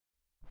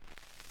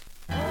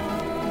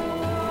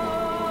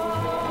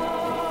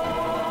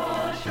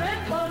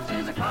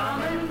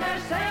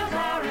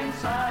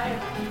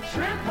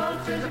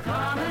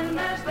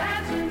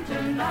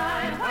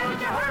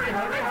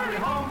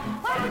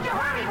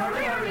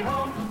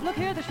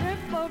Hear the shrimp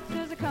boats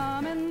is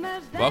a-comin',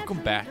 there's Welcome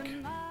dancing back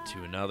tonight.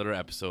 to another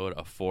episode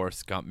of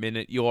Forrest Gump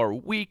Minute, your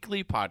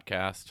weekly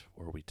podcast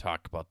where we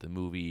talk about the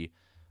movie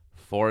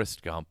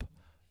Forrest Gump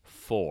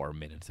 4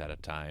 minutes at a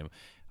time.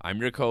 I'm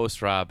your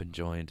co-host, Rob, and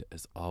joined,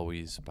 as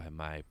always, by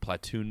my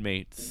platoon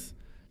mates,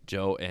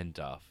 Joe and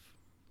Duff.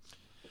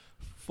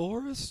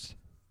 Forrest?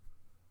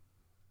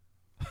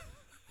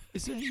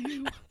 Is that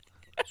you?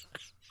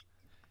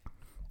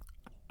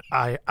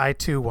 I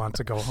too want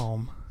to go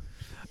home.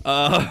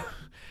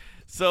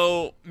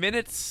 So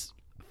minutes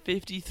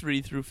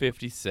 53 through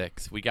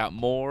 56, we got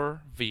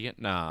more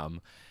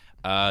Vietnam.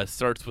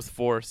 Starts with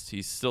Forrest.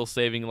 He's still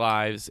saving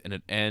lives, and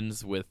it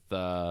ends with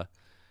Bubba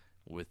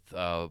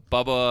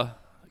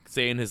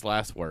saying his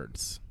last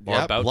words. Or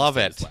Yep, about love to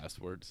say it. His last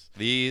words.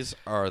 These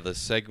are the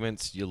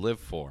segments you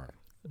live for.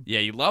 Yeah,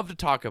 you love to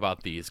talk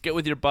about these. Get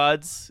with your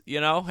buds,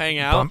 hang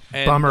out.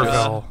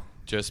 Bummerville.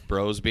 Just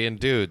bros being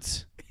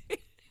dudes.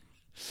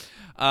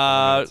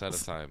 Minutes Minutes at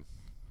a time.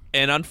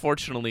 And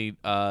unfortunately,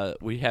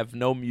 we have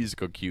no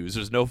musical cues.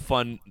 There's no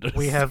fun.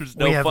 We have there's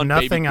no fun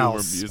nothing baby boomer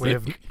else. music. We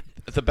have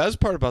The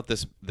best part about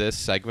this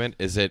segment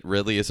is it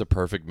really is a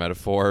perfect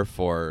metaphor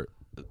for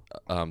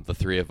the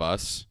three of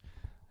us.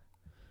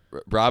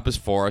 Rob is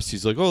Forrest.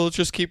 He's like, oh, let's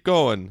just keep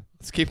going.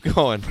 Let's keep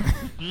going.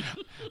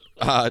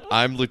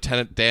 I'm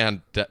Lieutenant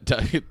Dan,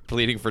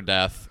 pleading for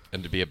death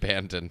and to be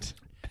abandoned.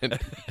 And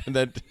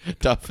then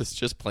Duff is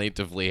just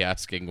plaintively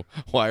asking,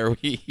 why are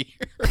we here?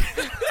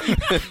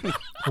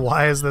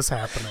 Why is this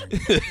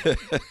happening?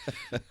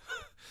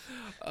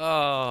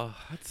 Oh,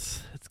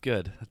 that's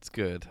good. That's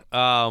good.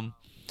 All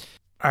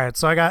right,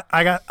 so I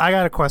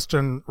got a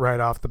question right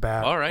off the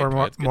bat. All right, or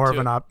let's get more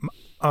to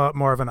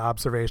of an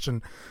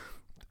observation.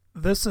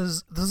 This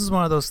is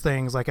one of those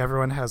things, like,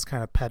 everyone has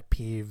kind of pet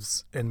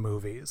peeves in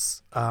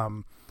movies.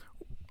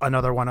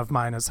 Another one of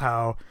mine is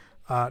how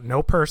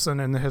no person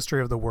in the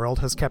history of the world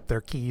has kept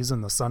their keys in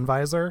the sun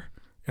visor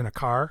in a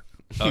car.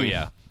 Oh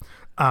yeah.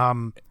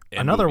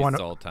 Another movies one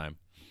all the time.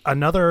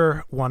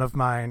 Another one of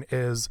mine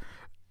is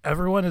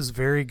everyone is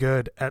very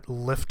good at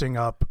lifting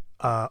up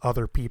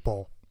other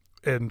people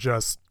and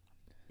just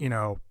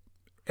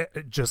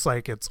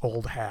like it's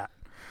old hat.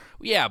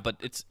 Yeah, but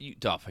it's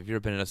Duff. Have you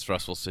ever been in a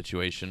stressful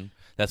situation?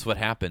 That's what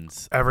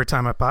happens. Every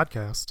time I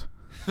podcast.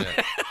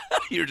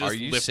 You're just Are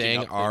you lifting saying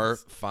up our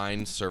things.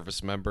 fine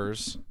service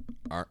members,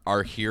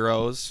 our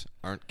heroes,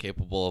 aren't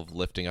capable of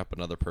lifting up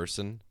another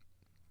person?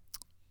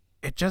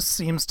 It just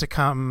seems to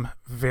come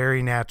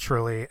very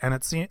naturally, and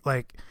it seems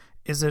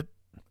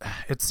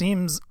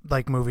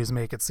like movies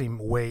make it seem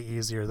way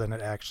easier than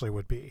it actually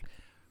would be.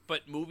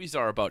 But movies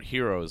are about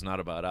heroes, not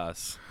about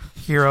us.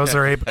 Heroes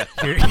are able.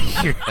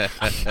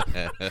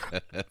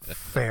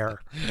 Fair.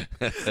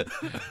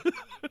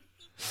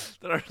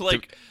 That are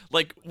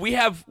like we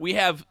have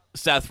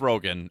Seth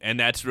Rogen, and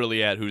that's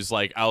really it. Who's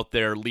like out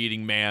there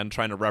leading man,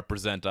 trying to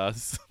represent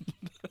us.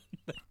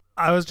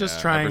 I was just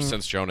trying. Ever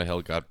since Jonah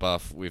Hill got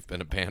buff, we've been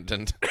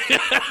abandoned.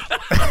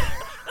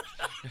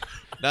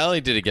 Not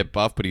only did he get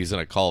buff, but he's in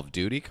a Call of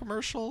Duty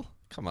commercial?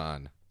 Come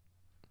on.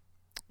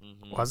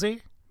 Was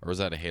he? Or was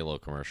that a Halo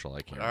commercial?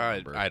 I can't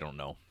remember. I don't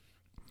know.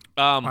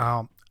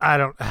 Well, I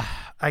don't.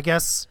 I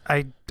guess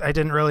I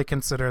didn't really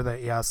consider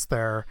that. Yes,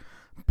 they're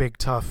big,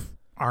 tough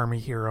army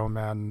hero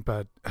men,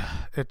 but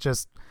it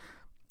just.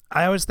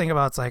 I always think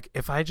about, it's like,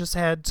 if I just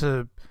had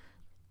to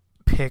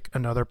pick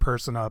another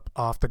person up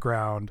off the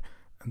ground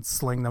and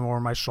sling them over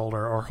my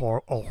shoulder or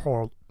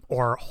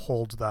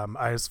hold them,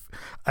 I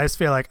just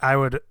feel like I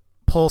would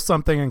pull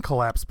something and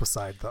collapse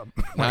beside them.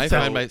 I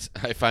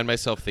find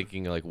myself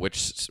thinking, like,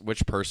 which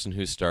person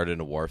who starred in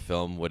a war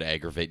film would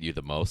aggravate you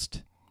the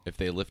most if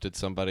they lifted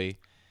somebody,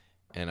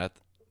 and at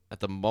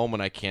the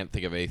moment I can't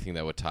think of anything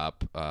that would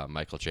top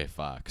Michael J.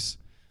 Fox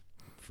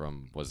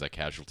from, was that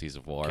Casualties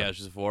of War?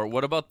 Casualties of War.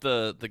 What about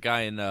the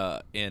guy in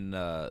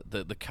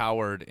the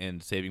coward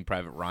in Saving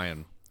Private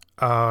Ryan?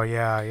 Oh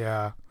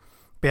yeah.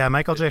 Yeah,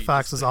 Michael J. He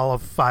Fox just- is all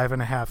of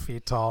 5.5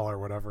 feet tall or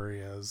whatever he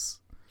is.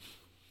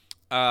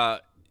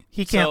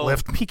 He can't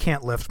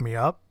lift me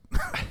up.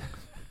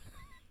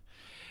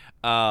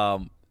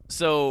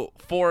 So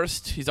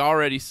Forrest, he's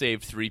already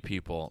saved 3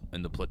 people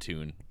in the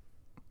platoon.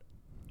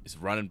 He's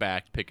running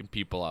back, picking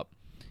people up.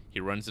 He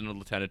runs into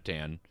Lieutenant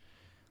Dan.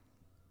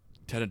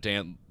 Lieutenant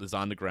Dan is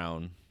on the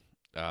ground.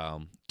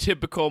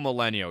 Typical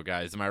millennial,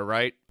 guys. Am I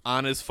right?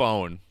 On his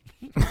phone.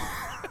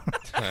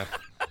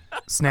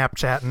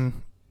 Snapchatting,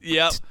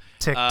 Yep.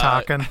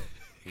 TikToking.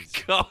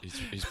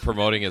 He's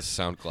promoting his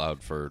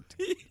SoundCloud for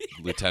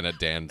Lieutenant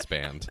Dan's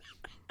band.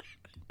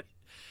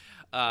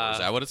 Is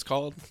that what it's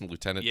called?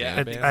 Lieutenant yeah. Dan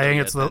I band?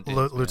 think it's the Lieutenant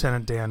Dan's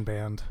Lieutenant Dan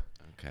band.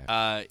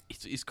 Okay.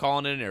 He's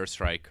calling in an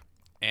airstrike,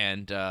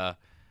 and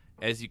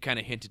as you kind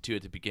of hinted to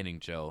at the beginning,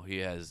 Joe, he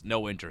has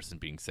no interest in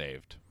being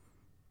saved.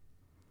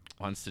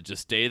 Wants to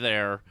just stay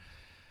there.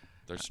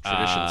 There's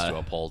traditions to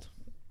uphold.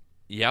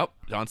 Yep,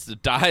 wants to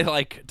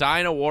die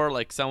in a war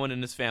like someone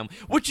in his family,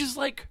 which is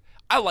like,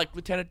 I like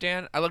Lieutenant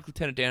Dan. I like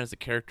Lieutenant Dan as a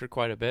character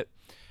quite a bit.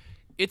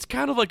 It's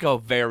kind of like a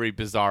very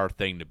bizarre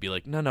thing to be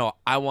like, no,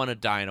 I want to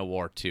die in a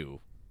war too.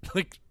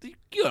 Like,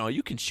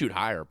 you can shoot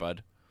higher,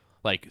 bud.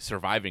 Like,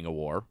 surviving a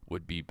war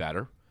would be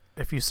better.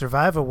 If you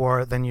survive a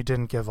war, then you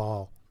didn't give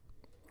all,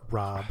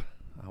 Rob.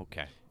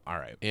 Okay. All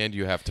right. And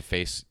you have to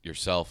face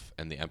yourself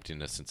and the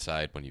emptiness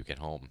inside when you get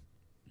home.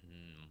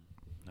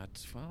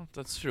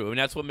 That's true. I mean,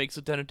 that's what makes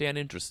Lieutenant Dan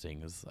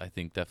interesting. Is I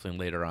think definitely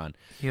later on.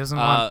 He doesn't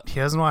want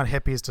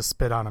hippies to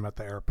spit on him at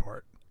the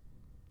airport.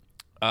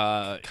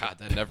 God,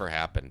 that never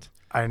happened.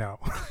 I know.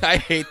 I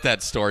hate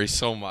that story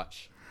so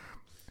much.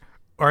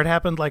 Or it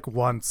happened like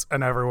once,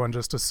 and everyone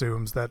just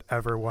assumes that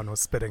everyone was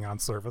spitting on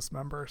service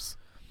members.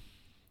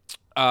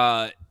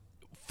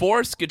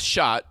 Forrest gets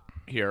shot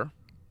here,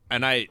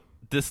 and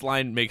this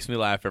line makes me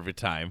laugh every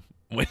time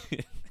when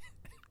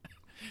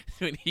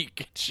when he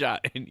gets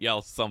shot and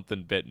yells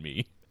 "something bit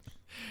me,"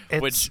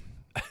 It's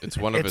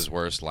one of his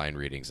worst line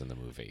readings in the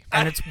movie.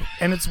 and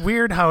it's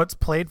weird how it's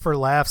played for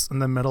laughs in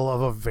the middle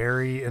of a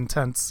very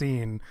intense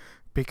scene,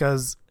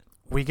 because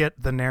we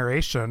get the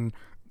narration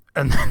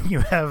and then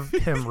you have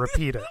him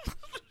repeat it.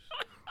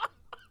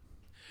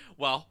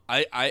 Well,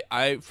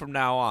 I from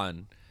now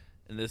on,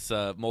 and this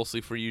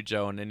mostly for you,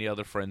 Joe, and any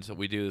other friends that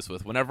we do this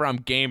with, whenever I'm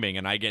gaming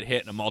and I get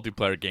hit in a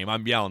multiplayer game,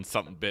 I'm yelling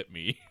 "something bit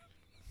me."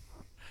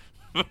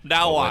 From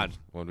now on.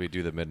 When we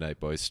do the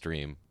Midnight Boys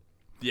stream,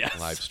 Yes.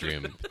 live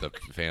stream, the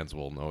fans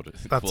will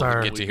notice. That's we'll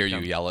our- get to hear you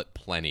yell it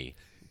plenty.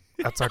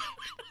 That's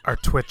our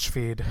Twitch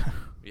feed.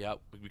 Yep,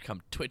 we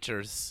become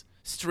Twitchers,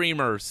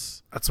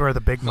 streamers. That's where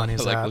the big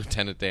money's like at.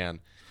 Lieutenant Dan.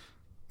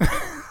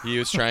 He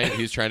was trying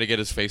to get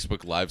his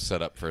Facebook Live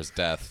set up for his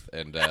death,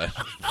 and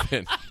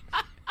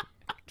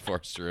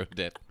Forrest ruined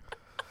it.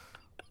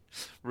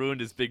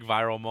 Ruined his big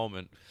viral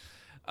moment.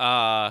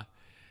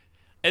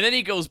 And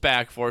then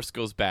Forrest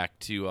goes back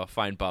to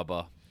find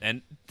Bubba.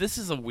 And this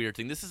is a weird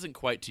thing. This isn't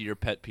quite to your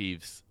pet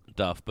peeves,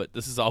 Duff, but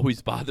this has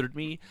always bothered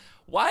me.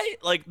 Why,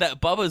 like, that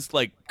Bubba's,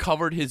 like,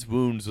 covered his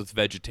wounds with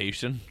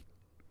vegetation?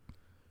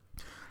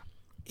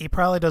 He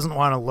probably doesn't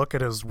want to look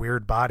at his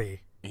weird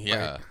body.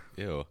 Yeah.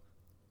 Ew.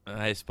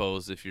 I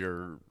suppose if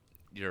you're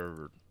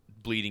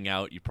bleeding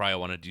out, you probably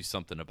want to do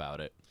something about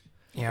it.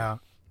 Yeah.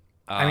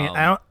 I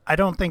mean, I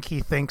don't think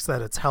he thinks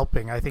that it's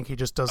helping. I think he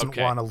just doesn't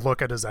want to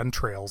look at his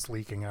entrails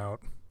leaking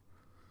out.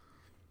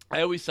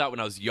 I always thought when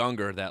I was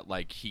younger that,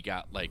 like, he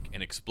got, like,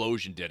 an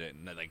explosion did it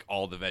and that, like,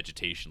 all the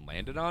vegetation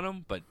landed on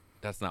him, but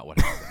that's not what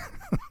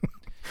happened.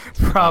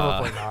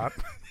 Probably not.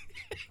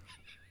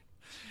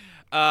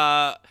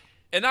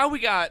 And now we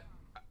got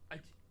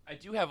I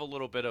do have a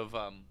little bit of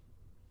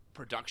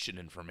production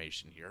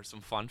information here,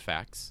 some fun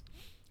facts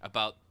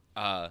about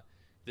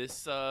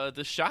this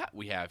the shot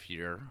we have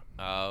here.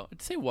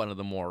 I'd say one of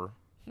the more,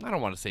 I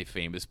don't want to say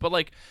famous, but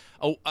like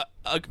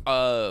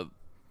a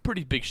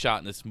pretty big shot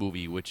in this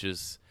movie, which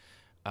is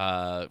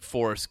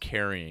Forrest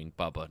carrying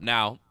Bubba.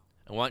 Now,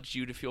 I want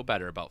you to feel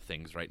better about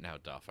things right now,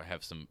 Duff. I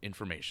have some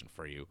information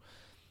for you,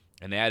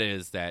 and that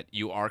is that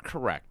you are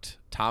correct.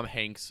 Tom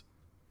Hanks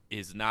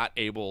is not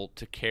able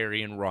to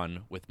carry and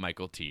run with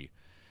Michael T.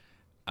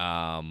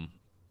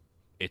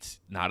 It's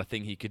not a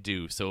thing he could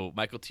do. So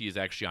Michael T is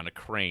actually on a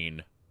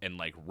crane and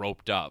like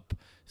roped up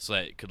so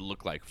that it could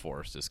look like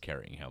Forrest is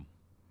carrying him.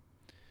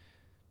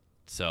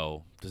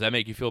 So does that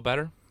make you feel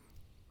better?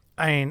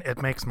 I mean,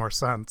 it makes more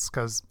sense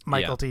because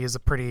Michael T is a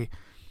pretty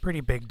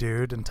big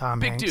dude, and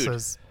Tom Hanks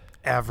is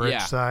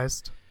average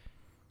sized.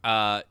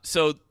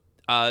 So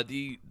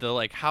the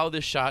like how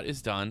this shot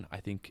is done, I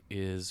think,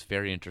 is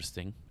very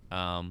interesting.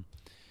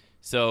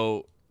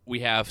 So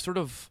we have sort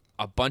of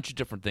a bunch of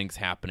different things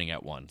happening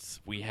at once.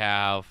 We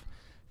have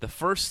the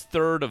first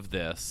third of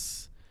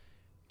this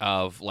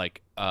of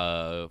like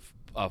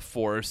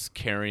Forrest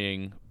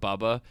carrying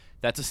Bubba.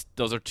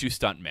 Those are two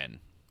stuntmen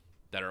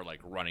that are like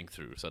running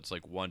through. So it's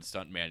like one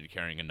stuntman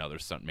carrying another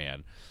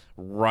stuntman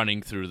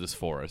running through this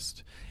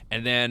forest.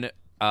 And then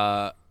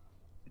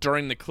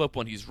during the clip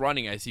when he's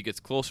running, as he gets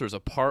closer, there's a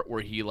part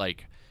where he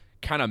like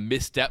kind of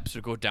missteps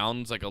or go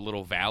down like a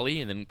little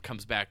valley and then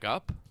comes back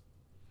up.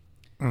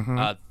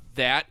 Mm-hmm.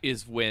 That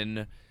is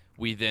when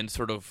we then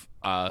sort of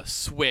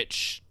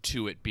switch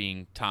to it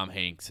being Tom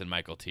Hanks and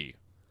Michael T.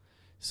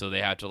 So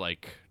they had to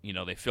like,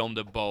 they filmed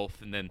them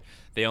both, and then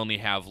they only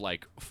have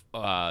like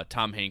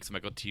Tom Hanks and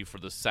Michael T for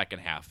the second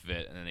half of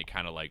it, and then they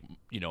kind of like,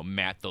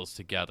 mat those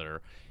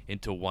together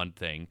into one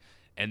thing.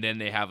 And then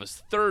they have a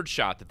third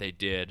shot that they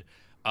did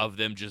of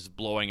them just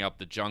blowing up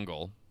the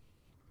jungle,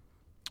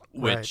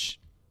 which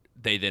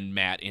they then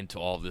mat into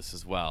all of this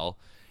as well.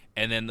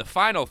 And then the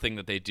final thing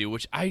that they do,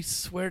 which I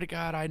swear to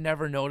God I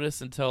never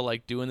noticed until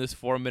like doing this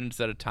 4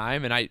 minutes at a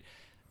time, and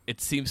it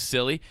seems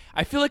silly.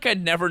 I feel like I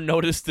never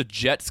noticed the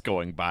jets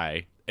going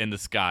by in the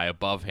sky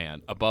above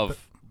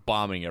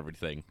bombing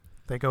everything.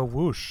 They go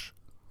whoosh.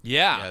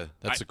 Yeah,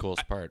 that's the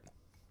coolest part.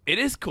 It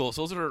is cool.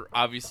 So those are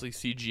obviously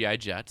CGI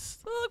jets.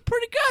 They look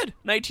pretty good.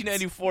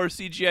 1994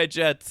 CGI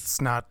jets. It's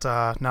not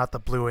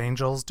the Blue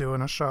Angels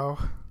doing a show.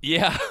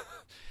 Yeah.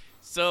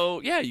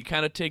 So yeah, you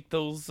kind of take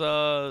those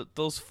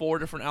four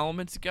different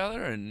elements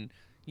together and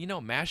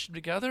mash them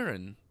together,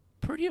 and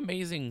pretty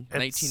amazing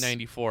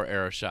 1994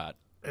 era shot.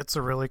 It's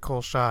a really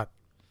cool shot.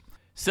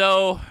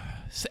 So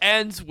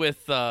ends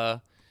with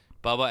Bubba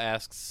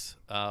asks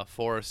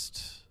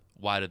Forrest,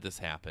 "Why did this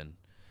happen?"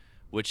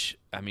 Which,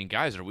 I mean,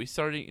 guys, are we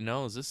starting? You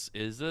know, is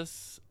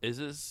this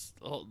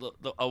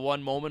a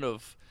one moment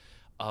of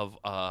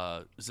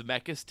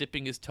Zemeckis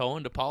dipping his toe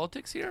into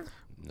politics here?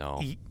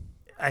 No.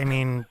 I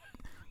mean,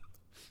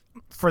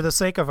 for the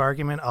sake of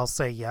argument, I'll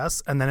say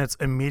yes, and then it's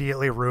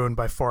immediately ruined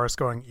by Forrest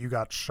going, "You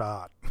got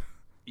shot."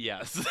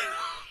 Yes.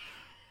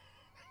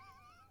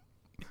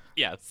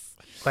 Yes.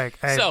 Like,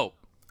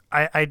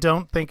 I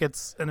don't think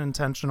it's an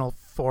intentional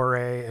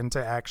foray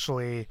into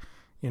actually,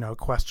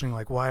 questioning,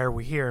 like, why are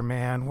we here,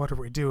 man? What are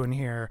we doing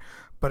here?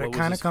 But What it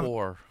kind was of this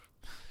for?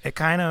 it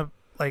kind of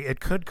like it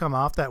could come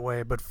off that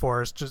way, but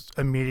Forrest just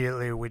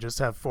immediately we just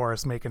have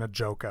Forrest making a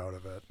joke out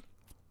of it.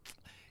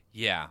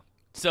 Yeah.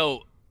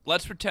 So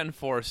let's pretend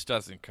Forrest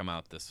doesn't come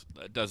out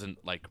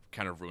doesn't like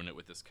kind of ruin it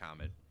with this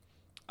comment.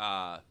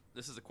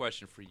 This is a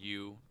question for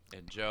you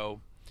and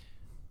Joe.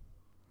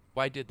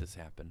 Why did this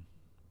happen?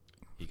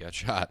 He got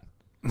shot.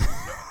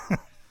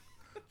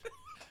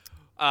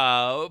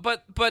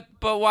 But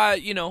why?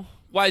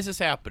 Why is this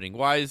happening?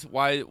 Why is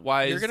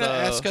You're gonna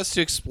ask us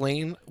to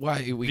explain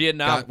why we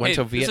Vietnam went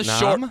to This is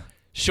Vietnam? a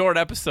short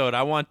episode.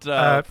 I want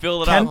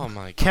fill it Ken, up. Oh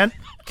my God.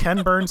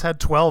 Ken Burns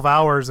had 12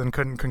 hours and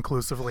couldn't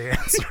conclusively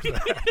answer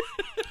that.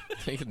 I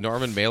think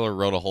Norman Mailer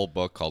wrote a whole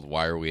book called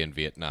 "Why Are We in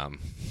Vietnam."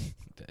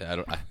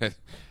 I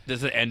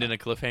Does it end in a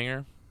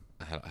cliffhanger?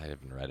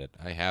 haven't read it.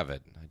 I have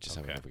it. I just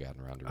haven't ever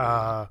gotten around to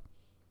reading it.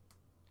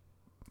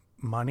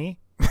 Money?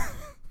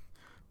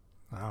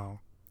 Oh.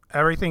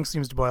 Everything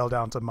seems to boil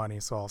down to money,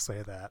 so I'll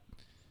say that.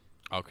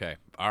 Okay.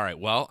 All right.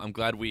 Well, I'm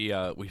glad we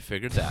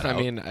figured that out. I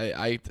mean,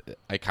 I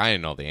kind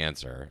of know the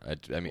answer.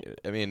 I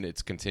mean,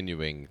 it's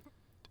continuing.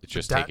 It's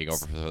just taking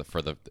over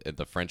for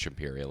the French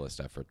imperialist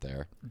effort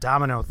there.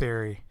 Domino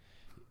theory.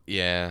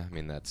 Yeah, I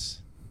mean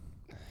that's.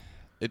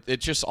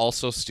 It's just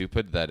also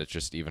stupid that it's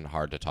just even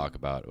hard to talk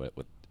about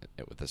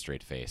with a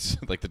straight face.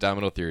 Like the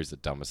domino theory is the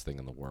dumbest thing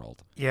in the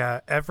world. Yeah,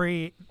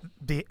 every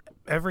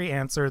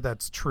answer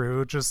that's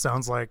true just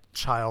sounds like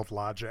child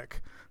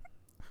logic.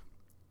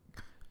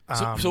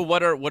 So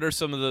what are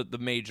some of the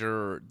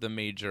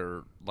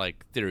major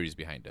like theories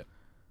behind it?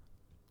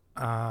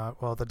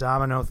 Well, the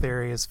domino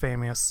theory is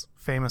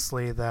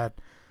famously that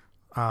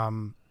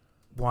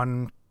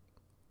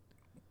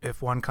if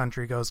one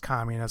country goes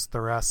communist, the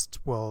rest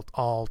will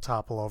all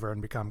topple over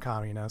and become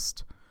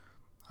communist.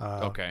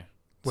 Okay.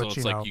 So Which,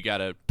 it's like you got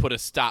to put a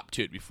stop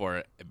to it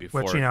before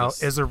which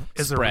is a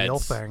real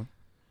thing.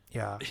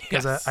 Yeah,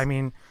 because Yes. I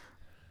mean,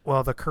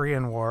 well, the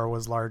Korean War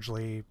was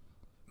largely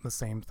the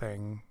same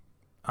thing,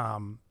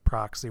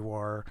 proxy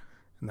war,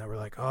 and they were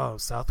like, oh,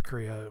 South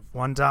Korea, if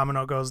one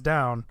domino goes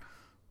down.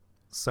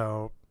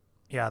 So,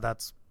 yeah,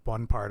 that's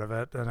one part of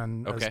it. And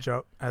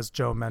then as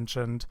Joe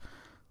mentioned,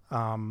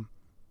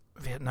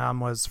 Vietnam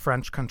was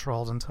French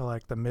controlled until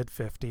like the mid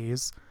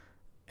 50s,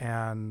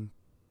 and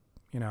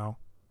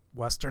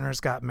Westerners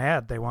got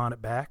mad. They want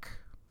it back.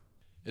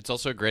 It's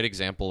also a great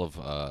example of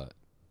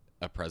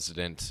a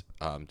president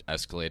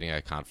escalating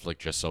a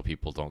conflict just so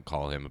people don't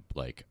call him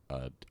like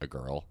a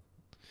girl.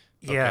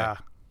 Yeah.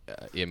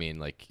 I mean,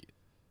 like,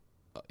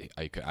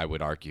 I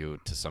would argue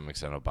to some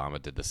extent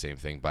Obama did the same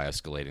thing by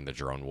escalating the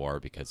drone war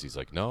because he's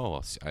like,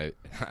 no,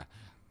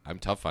 I'm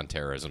tough on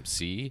terrorism.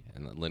 See,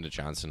 and Lyndon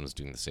Johnson was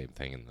doing the same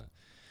thing in the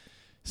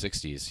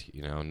 60s.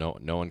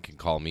 No one can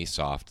call me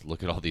soft.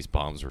 Look at all these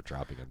bombs we're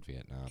dropping on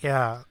Vietnam.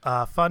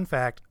 Yeah. Fun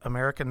fact: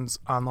 Americans,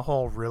 on the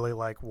whole, really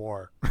like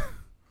war.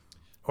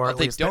 Or at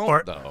they least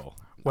don't, though.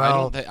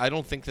 Well, I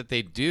don't think that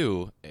they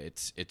do.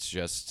 It's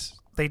just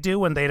they do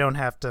when they don't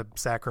have to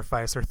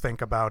sacrifice or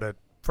think about it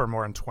for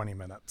more than 20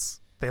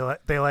 minutes. They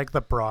like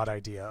the broad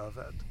idea of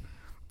it.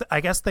 I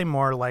guess they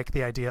more like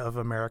the idea of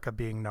America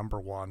being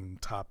number one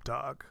top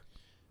dog.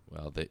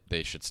 well,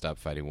 they should stop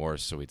fighting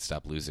wars so we'd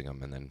stop losing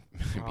them, and then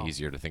it'd be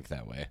easier to think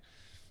that way.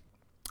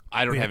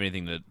 I don't have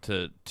anything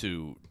to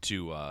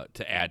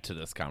add to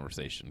this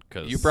conversation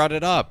because You brought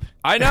it up.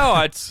 I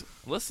know.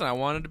 Listen. I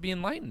wanted to be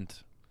enlightened.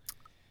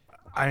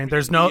 I mean,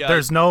 there's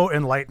no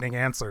enlightening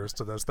answers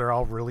to this. They're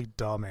all really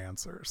dumb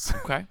answers.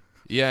 Okay.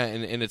 Yeah,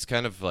 and it's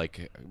kind of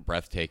like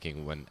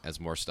breathtaking as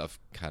more stuff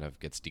kind of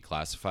gets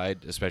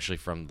declassified, especially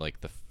from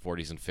like the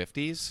 40s and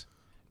 50s,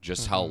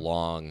 just how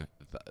long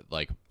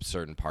like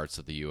certain parts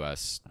of the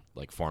U.S.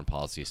 like foreign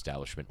policy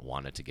establishment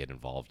wanted to get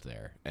involved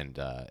there, and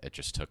it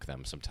just took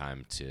them some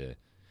time to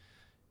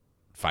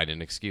find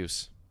an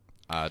excuse.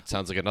 It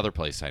sounds like another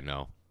place I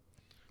know.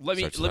 Let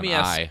me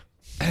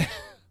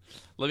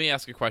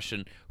ask a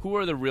question. Who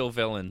are the real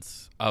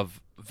villains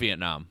of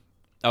Vietnam?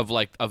 Of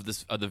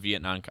the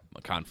Vietnam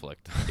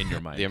conflict in your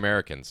mind? The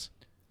Americans.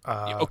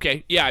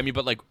 Okay, yeah, I mean,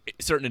 but like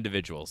certain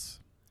individuals.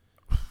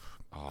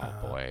 Oh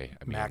boy,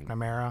 I mean,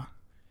 McNamara.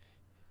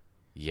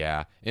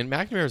 Yeah, and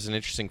McNamara is an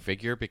interesting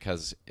figure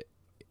because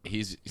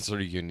he's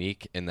sort of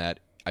unique in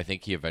that I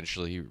think he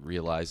eventually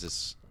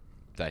realizes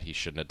that he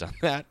shouldn't have done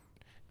that,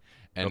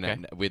 and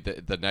then with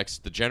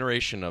the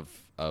generation of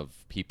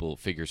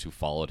figures who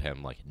followed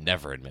him, like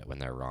never admit when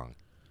they're wrong.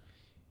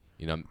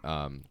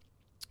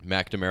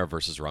 McNamara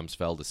versus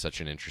Rumsfeld is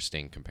such an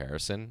interesting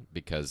comparison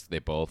because they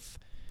both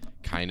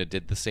kind of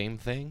did the same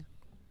thing,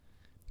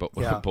 but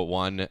Yeah. but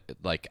one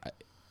like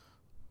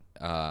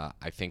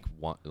I think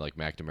one like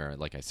McNamara,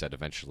 like I said,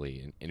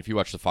 eventually, and if you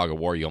watch The Fog of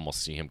War, you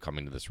almost see him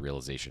coming to this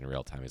realization in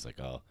real time. He's like,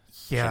 oh,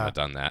 shouldn't Yeah. have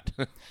done that.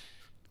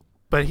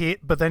 But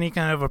then he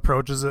kind of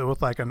approaches it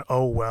with like an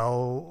oh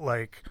well,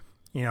 like,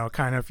 you know,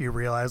 kind of, you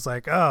realize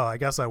like, oh, I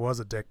guess I was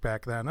a dick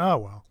back then. Oh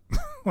well.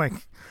 Like,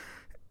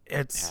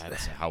 it's Yeah,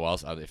 it's- how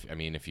else?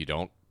 If you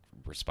don't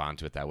respond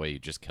to it that way, you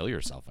just kill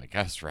yourself, I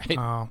guess, right?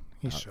 oh,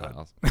 he should.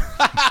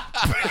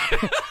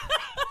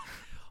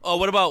 Oh,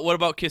 what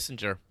about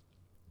Kissinger?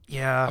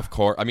 Yeah. Of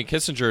course. I mean,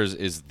 Kissinger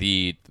is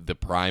the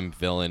prime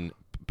villain,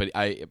 but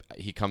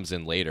he comes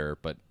in later,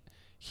 but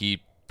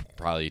he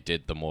probably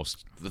did the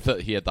most.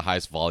 He had the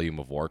highest volume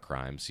of war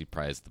crimes. He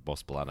probably has the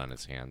most blood on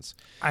his hands.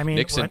 I mean,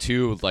 Nixon what-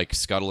 too, like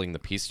scuttling the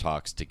peace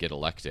talks to get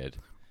elected.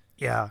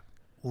 Yeah.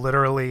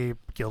 Literally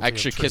guilty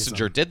Actually, of treason.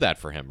 Kissinger did that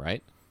for him,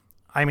 right?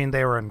 I mean,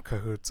 they were in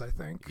cahoots, I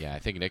think. Yeah, I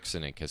think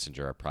Nixon and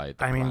Kissinger are probably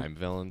the I mean- prime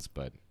villains,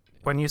 but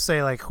When you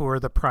say like who are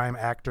the prime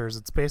actors,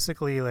 it's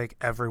basically like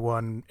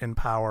everyone in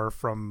power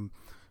from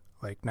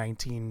like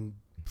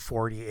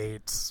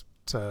 1948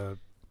 to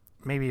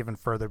maybe even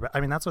further. But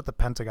I mean, that's what the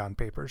Pentagon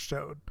Papers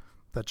showed.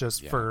 That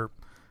just Yeah. for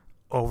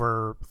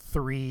over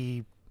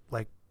three,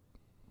 like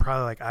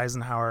probably like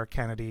Eisenhower,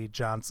 Kennedy,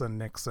 Johnson,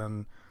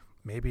 Nixon,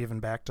 maybe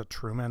even back to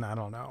Truman. I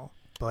don't know.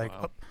 But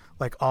Wow.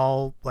 like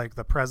all like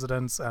the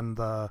presidents and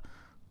the,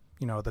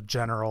 you know, the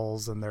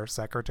generals and their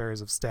secretaries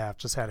of staff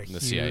just had a and the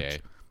huge. CIA.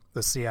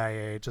 The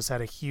CIA just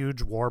had a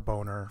huge war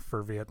boner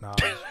for Vietnam.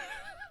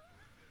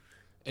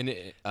 And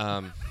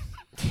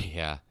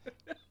yeah.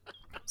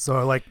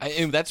 So like,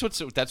 And that's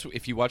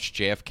if you watch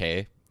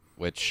JFK,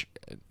 which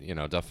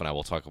Duff and I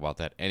will talk about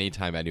that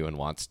anytime anyone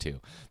wants to.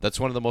 That's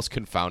one of the most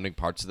confounding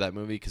parts of that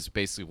movie because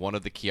basically one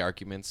of the key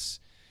arguments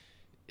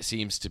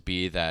seems to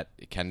be that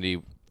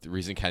the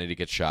reason Kennedy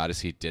gets shot is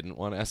he didn't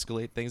want to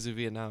escalate things in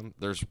Vietnam.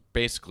 There's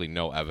basically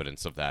no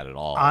evidence of that at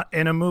all.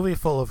 in a movie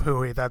full of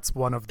hooey, that's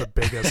one of the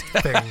biggest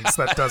things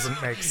that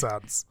doesn't make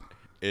sense.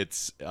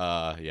 It's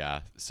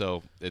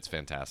so it's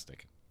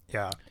fantastic.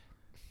 Yeah.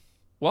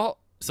 Well,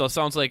 so it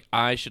sounds like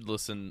I should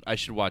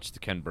watch the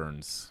Ken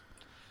Burns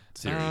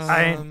series.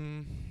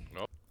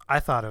 I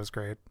thought it was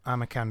great.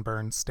 I'm a Ken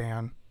Burns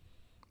stan.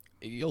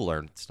 You'll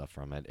learn stuff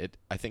from it.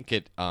 I think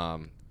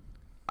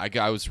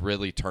I was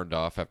really turned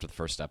off after the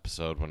first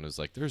episode when it was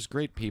like, there's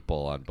great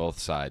people on both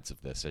sides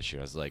of this issue.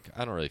 I was like,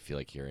 I don't really feel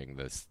like hearing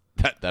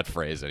that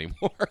phrase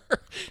anymore.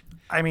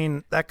 I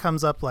mean, that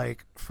comes up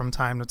like from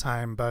time to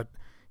time, but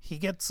he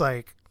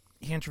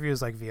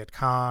interviews like Viet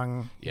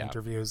Cong, he Yeah.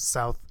 interviews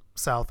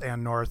South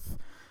and North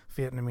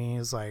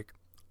Vietnamese. Like,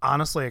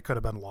 honestly, it could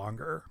have been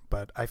longer,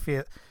 but I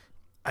feel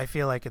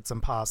like it's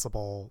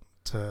impossible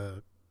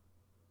to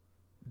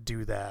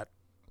do that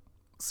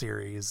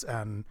series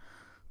and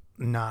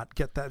not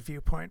get that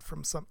viewpoint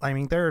from some. I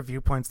mean, there are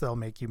viewpoints that'll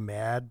make you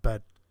mad,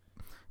 but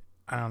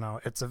I don't know.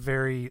 It's a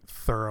very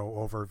thorough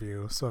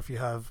overview. So if you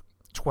have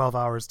 12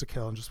 hours to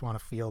kill and just want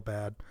to feel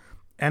bad,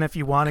 and if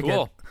you want to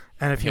Cool.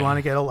 want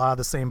to get a lot of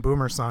the same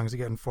Boomer songs you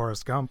get in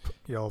Forrest Gump,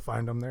 you'll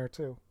find them there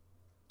too.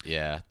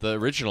 Yeah, the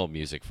original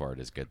music for it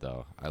is good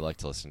though. I like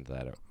to listen to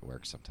that at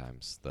work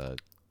sometimes. The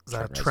Is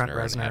that Trent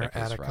Reznor, and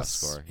Atticus? Ross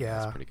score.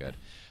 Yeah. It's pretty good.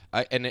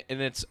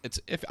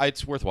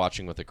 It's worth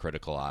watching with a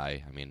critical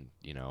eye. I mean,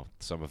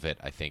 some of it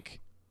I think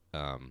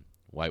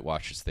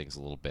whitewashes things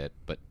a little bit,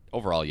 but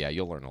overall, yeah,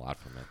 you'll learn a lot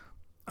from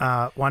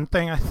it. One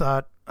thing I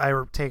thought I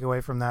would take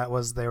away from that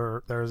was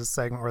there was a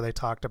segment where they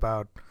talked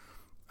about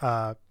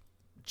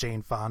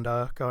Jane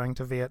Fonda going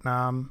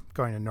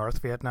to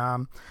North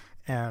Vietnam,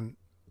 and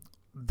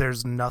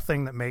there's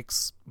nothing that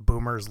makes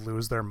boomers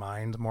lose their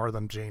mind more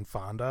than Jane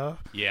Fonda.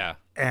 Yeah.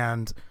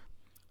 And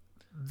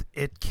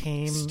it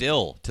came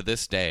Still to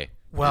this day,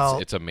 Well-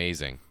 it's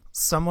amazing.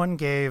 someone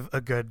gave a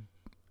good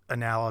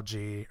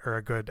analogy or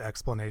a good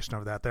explanation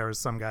of that. There was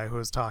some guy who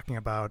was talking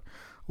about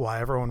why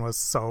everyone was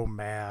so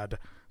mad.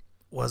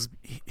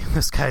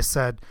 This guy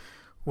said,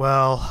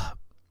 well,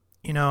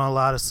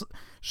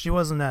 she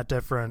wasn't that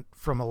different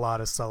from a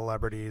lot of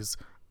celebrities,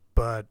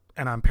 but,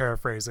 and I'm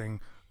paraphrasing,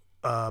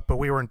 but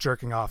we weren't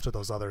jerking off to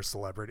those other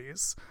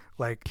celebrities.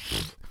 Like,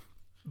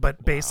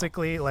 but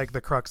basically, like,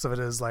 the crux of it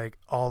is, like,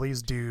 all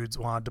these dudes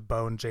wanted to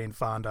bone Jane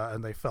Fonda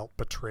and they felt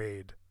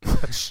betrayed,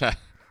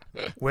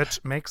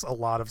 which makes a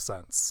lot of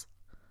sense.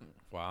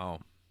 Wow.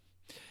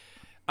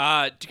 Do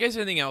you guys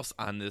have anything else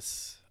on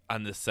this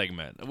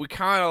segment? We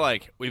kind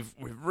of we've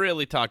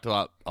really talked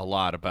a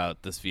lot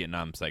about this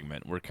Vietnam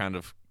segment. We're kind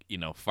of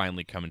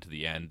finally coming to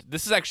the end.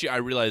 This is actually, I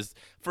realized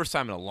first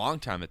time in a long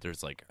time that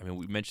there's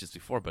we mentioned this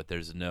before, but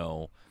there's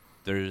no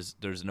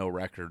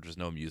record, there's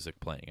no music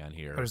playing on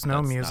here. There's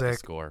no That's not the music.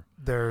 score.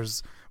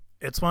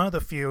 It's one of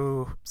the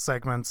few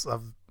segments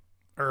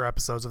or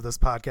episodes of this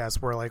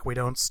podcast where we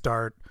don't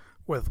start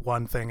with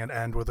one thing and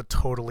end with a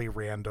totally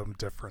random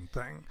different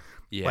thing.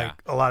 Yeah. Like,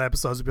 a lot of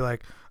episodes would be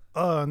like,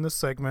 oh, in this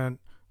segment,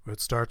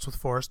 it starts with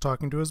Forrest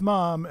talking to his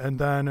mom, and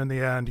then in the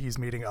end, he's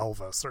meeting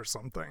Elvis or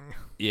something.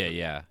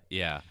 Yeah.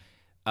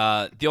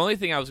 The only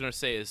thing I was going to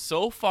say is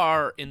so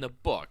far in the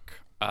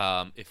book,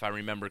 if I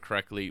remember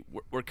correctly,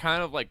 we're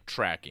kind of like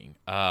tracking.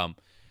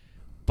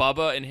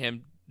 Bubba and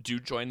him do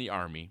join the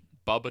army.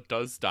 Bubba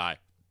does die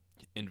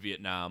in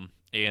Vietnam,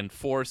 and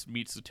Forrest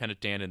meets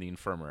Lieutenant Dan in the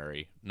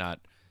infirmary, not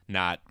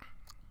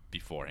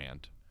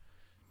beforehand.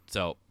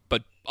 So,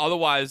 but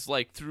otherwise,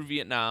 like through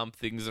Vietnam,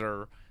 things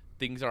are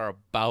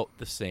about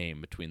the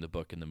same between the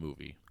book and the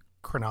movie.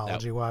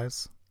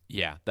 Chronology-wise?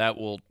 Yeah, that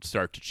will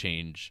start to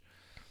change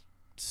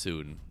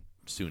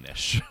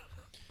soonish.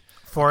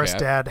 Forrest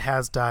Okay. dad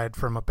has died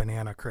from a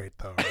banana crate,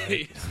 though,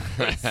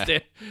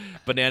 right?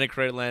 Banana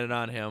crate landed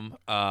on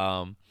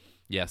him.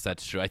 Yes,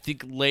 that's true. I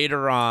think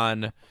later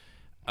on,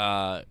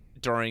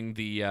 during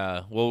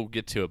the we'll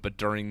get to it, but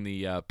during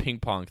the ping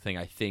pong thing,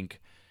 I think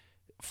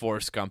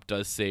Forrest Gump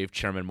does save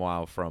Chairman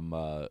Mao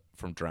from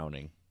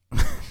drowning.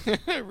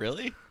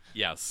 Really?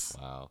 Yes.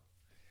 Wow.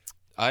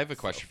 I have a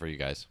question for you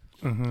guys.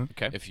 Mm-hmm.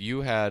 Okay. If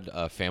you had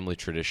a family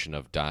tradition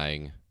of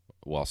dying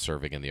while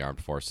serving in the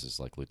armed forces,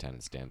 like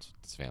Lieutenant Stan's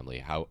family,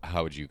 how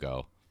would you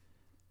go?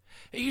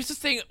 Here's the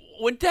thing: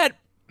 wouldn't that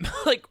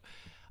like?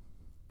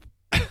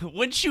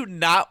 Wouldn't you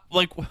not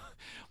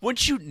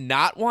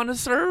want to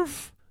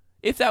serve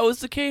if that was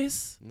the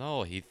case?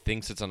 No, he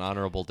thinks it's an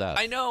honorable death.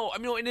 I know. I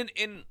mean,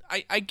 and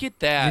I get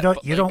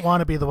that. You don't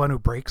want to be the one who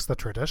breaks the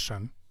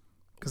tradition,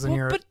 because then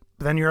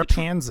Well, you're a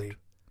pansy.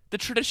 the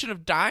tradition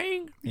of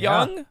dying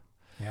Yeah. young.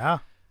 Yeah.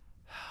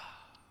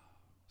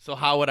 So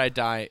how would I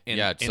die?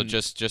 So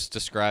just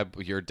describe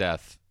your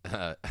death.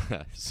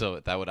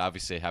 So that would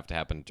obviously have to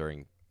happen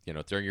during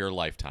your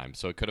lifetime.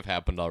 So it could have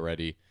happened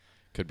already.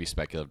 Could be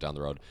speculative down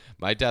the road.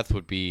 My death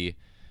would be,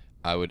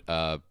 I would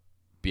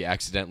be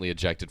accidentally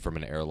ejected from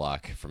an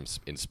airlock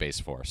in Space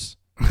Force.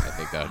 I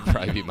think that would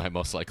probably be my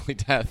most likely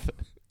death.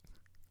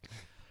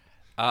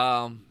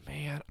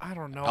 Man, I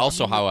don't know.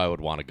 Also, I mean, how I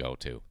would want to go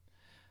too.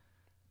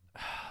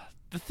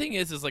 the thing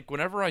is like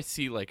whenever I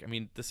see like, I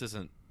mean, this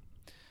isn't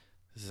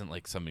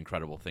like some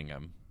incredible thing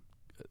I'm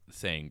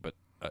saying, but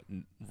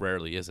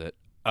rarely is it.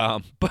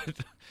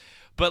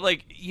 But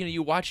like,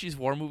 you watch these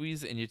war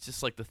movies and it's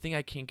just like the thing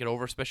I can't get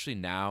over, especially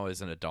now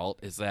as an adult,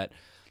 is that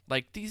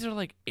like these are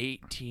like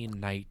 18,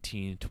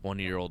 19,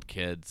 20-year-old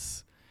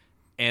kids,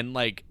 and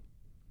like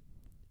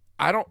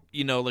I don't,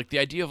 like the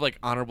idea of like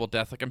honorable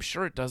death, like I'm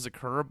sure it does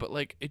occur, but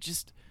like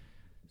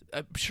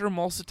I'm sure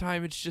most of the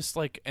time it's just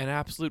like an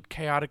absolute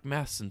chaotic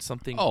mess and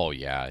something Oh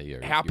yeah,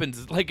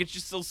 happens. Like it's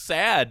just so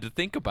sad to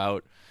think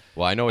about.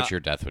 Well, I know what your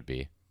death would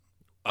be.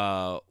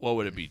 What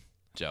would it be,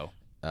 Joe?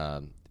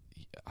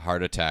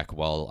 Heart attack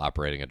while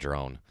operating a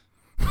drone.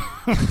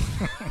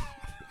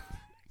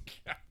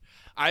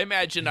 I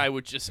imagine I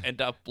would just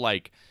end up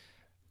like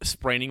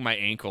spraining my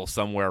ankle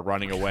somewhere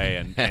running away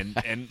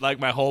and like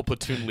my whole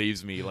platoon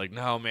leaves me like,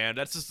 no man,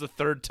 that's just the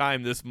third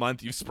time this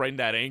month you've sprained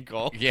that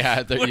ankle.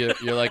 Yeah,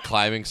 you're like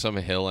climbing some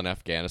hill in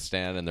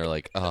Afghanistan, and they're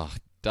like, "Oh,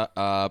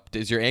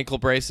 is your ankle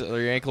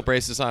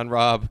braces on,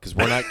 Rob? Because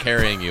we're not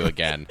carrying you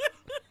again."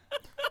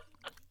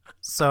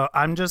 So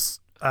I'm just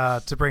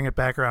to bring it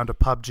back around to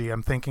PUBG.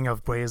 I'm thinking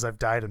of ways I've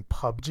died in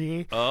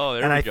PUBG. Oh,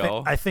 there and we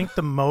go. I think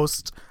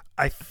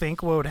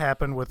what would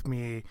happen with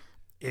me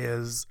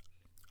is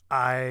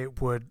I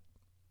would,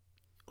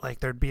 like,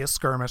 there'd be a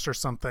skirmish or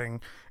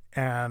something,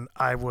 and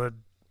I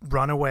would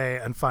run away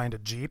and find a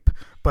Jeep,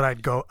 but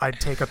I'd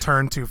take a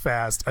turn too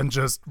fast and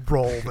just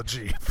roll the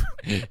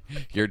Jeep.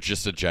 You're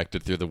just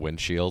ejected through the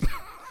windshield.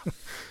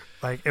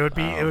 Like it would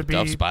be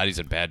Duff's body's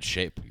in bad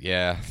shape.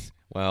 Yeah.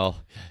 Well,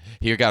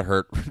 he got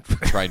hurt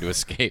trying to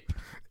escape.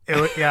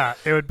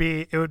 it would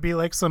be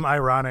like some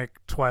ironic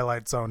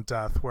Twilight Zone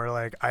death where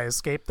like I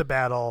escape the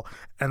battle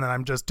and then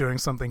I'm just doing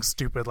something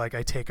stupid, like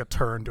I take a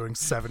turn doing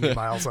 70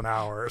 miles an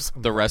hour or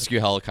something. The rescue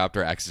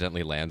helicopter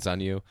accidentally lands on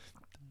you.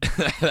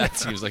 That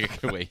seems like a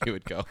good way you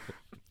would go.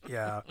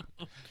 Yeah.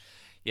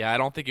 Yeah, I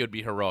don't think it would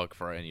be heroic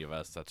for any of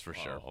us, that's for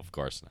sure. Oh, of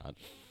course not.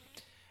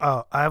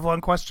 Oh, I have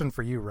one question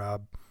for you,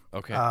 Rob.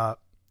 Okay.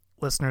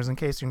 Listeners, in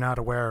case you're not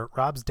aware,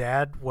 Rob's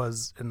dad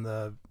was in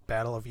the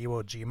Battle of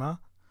Iwo Jima.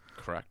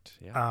 Correct.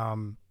 Yeah.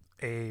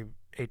 A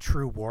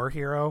true war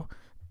hero.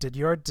 Did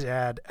your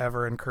dad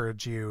ever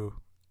encourage you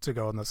to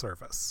go in the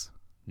service?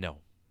 No.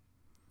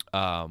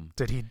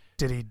 Did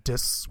he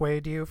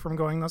dissuade you from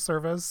going in the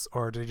service,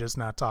 or did he just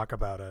not talk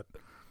about it?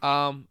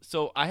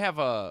 So I have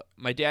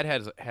my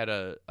dad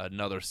had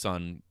another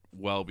son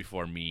well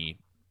before me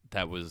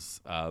that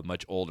was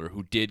much older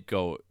who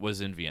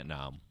was in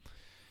Vietnam.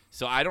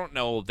 So I don't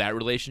know that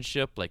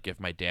relationship, like if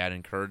my dad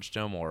encouraged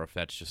him or if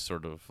that's just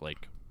sort of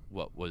like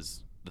what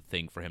was the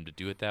thing for him to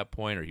do at that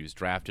point, or he was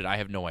drafted. I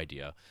have no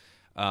idea.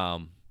 I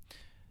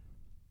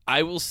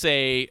will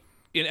say,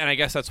 and I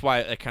guess that's why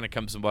it kind of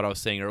comes from what I was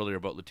saying earlier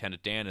about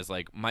Lieutenant Dan, is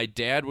like my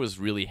dad was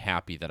really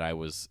happy that I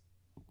was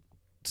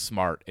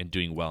smart and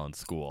doing well in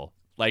school.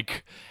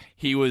 Like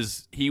he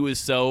was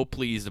so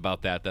pleased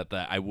about that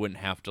I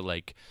wouldn't have to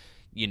like,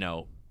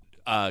 go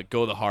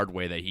the hard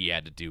way that he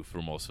had to do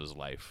for most of his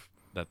life.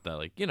 that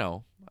like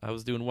I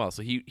was doing well.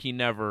 So he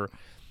never.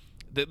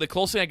 The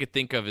closest thing I could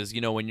think of is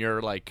when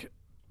you're like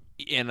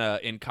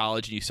in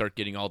college and you start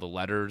getting all the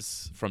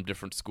letters from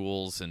different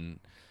schools and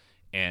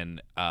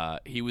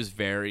he was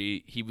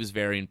very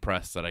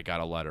impressed that I got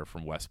a letter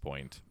from West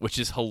Point, which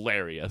is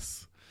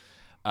hilarious.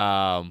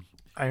 I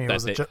mean, That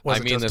was they- it was I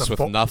it mean just this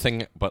a with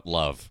nothing but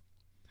love.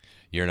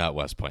 You're not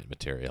West Point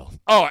material.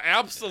 Oh,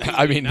 absolutely.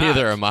 I mean, not.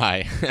 neither am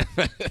I.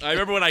 I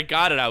remember when I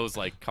got it, I was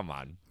like, "Come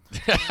on,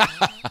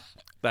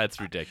 that's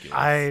ridiculous."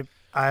 I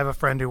have a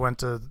friend who went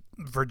to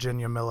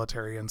Virginia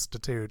Military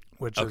Institute,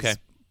 which Okay. is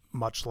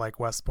much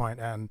like West Point,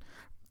 and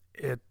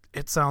it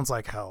sounds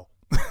like hell.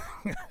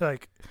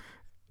 Like,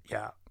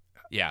 yeah.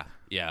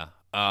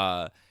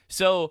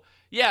 So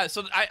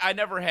I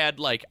never had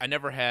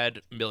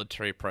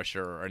military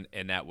pressure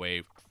in that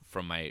way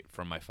from my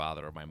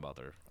father or my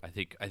mother. I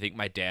think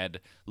my dad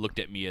looked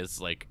at me as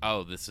like,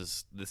 oh,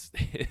 this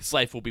his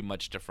life will be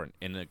much different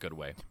in a good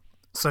way.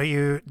 So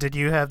did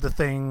you have the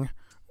thing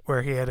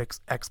where he had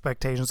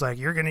expectations like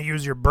you're going to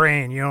use your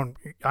brain?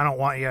 I don't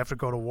want you to have to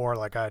go to war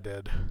like I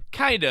did.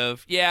 Kind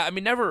of, yeah. I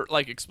mean, never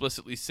like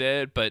explicitly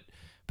said, but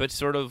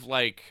sort of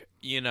like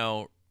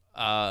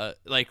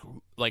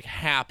like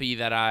happy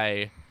that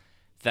I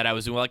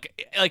was doing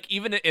like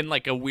even in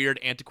like a weird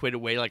antiquated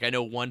way. Like I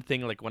know one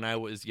thing, like when I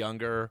was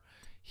younger,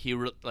 he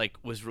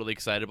was really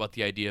excited about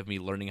the idea of me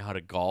learning how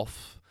to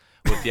golf.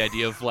 With the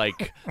idea of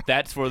like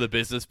that's where the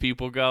business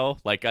people go.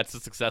 Like that's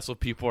the successful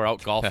people are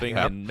out golfing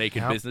Yep. and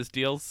making Yep. business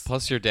deals.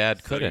 Plus, your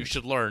dad So couldn't. you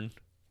should learn.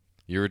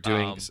 You were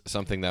doing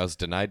something that was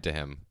denied to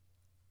him.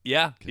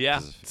 Yeah.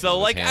 'Cause So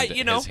of like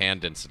his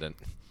hand incident.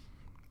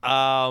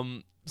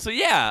 So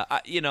yeah,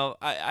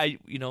 I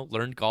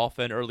learned golf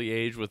at an early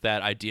age with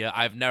that idea.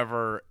 I've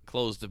never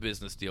closed a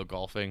business deal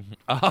golfing.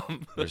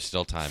 There's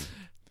still time.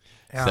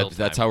 Yeah.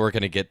 That's how we're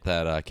gonna get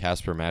that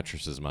Casper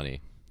mattresses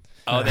money.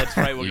 Oh, that's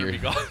right. We're gonna You're- be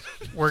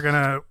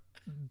golfing.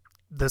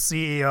 The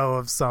CEO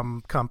of some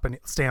company,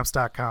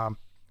 Stamps.com,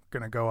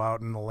 gonna go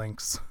out in the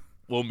links.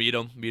 We'll meet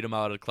him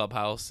out at a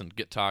clubhouse and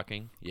get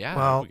talking. Yeah,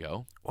 Well- there we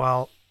go.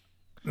 Well,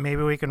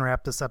 maybe we can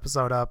wrap this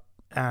episode up,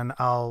 and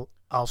I'll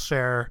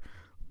share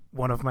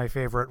one of my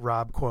favorite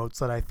Rob quotes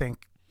that I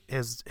think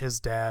his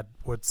dad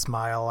would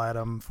smile at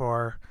him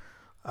for.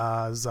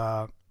 Is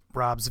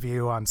Rob's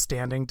view on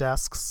standing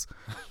desks.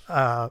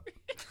 I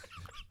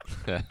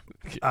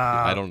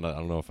don't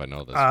know if I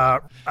know this.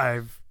 one.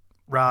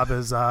 Rob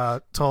has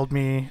told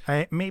me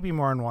maybe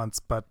more than once,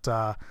 but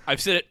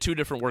I've said it 2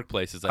 different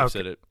workplaces. I've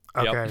said it.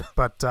 Yep. okay.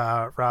 But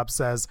Rob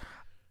says,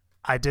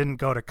 "I didn't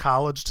go to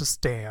college to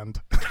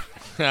stand."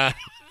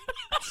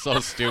 So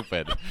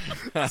stupid.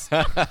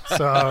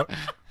 So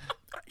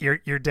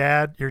your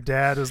dad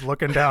is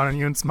looking down on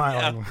you and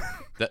smiling.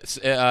 That's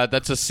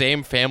the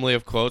same family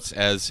of quotes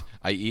as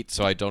 "I eat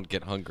so I don't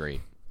get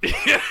hungry."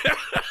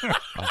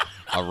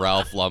 a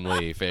Ralph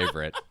Lumley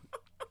favorite.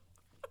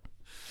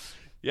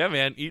 Yeah,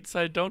 man. Eat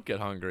so I don't get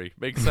hungry.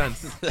 Makes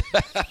sense.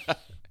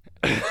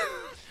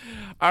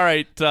 All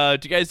right. Do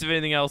you guys have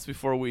anything else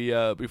before we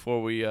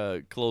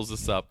close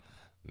this up?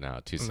 No,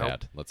 too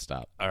sad. Let's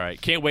stop. All right.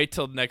 Can't wait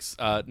till next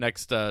time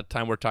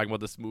we're talking about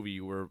this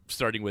movie. We're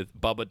starting with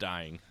Bubba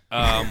dying.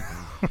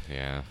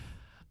 Yeah.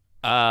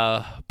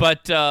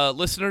 But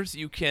listeners,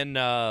 you can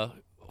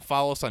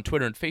follow us on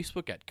Twitter and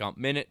Facebook at Gump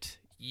Minute.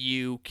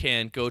 You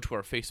can go to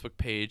our Facebook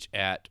page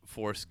at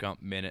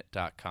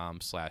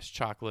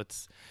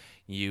forrestgumpminute.com/chocolates.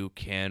 You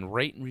can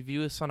rate and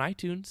review us on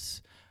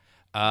iTunes.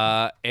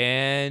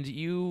 And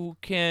you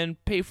can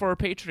pay for our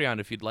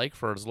Patreon if you'd like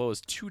for as low as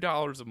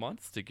 $2 a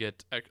month to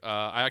get I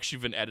actually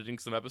have been editing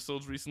some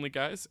episodes recently,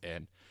 guys,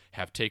 and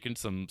have taken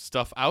some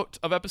stuff out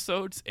of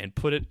episodes and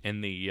put it in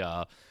the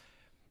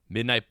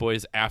Midnight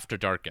Boys After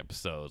Dark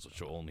episodes,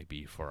 which will only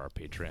be for our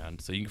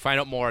Patreon. So you can find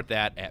out more at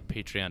that at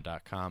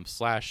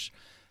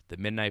patreon.com/the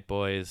Midnight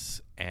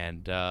Boys,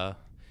 and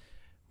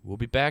we'll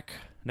be back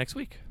next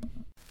week.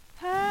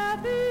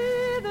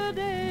 Happy the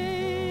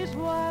days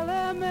while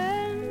they're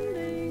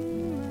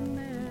mending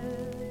the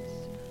nets,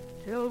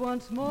 till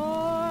once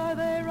more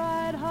they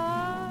ride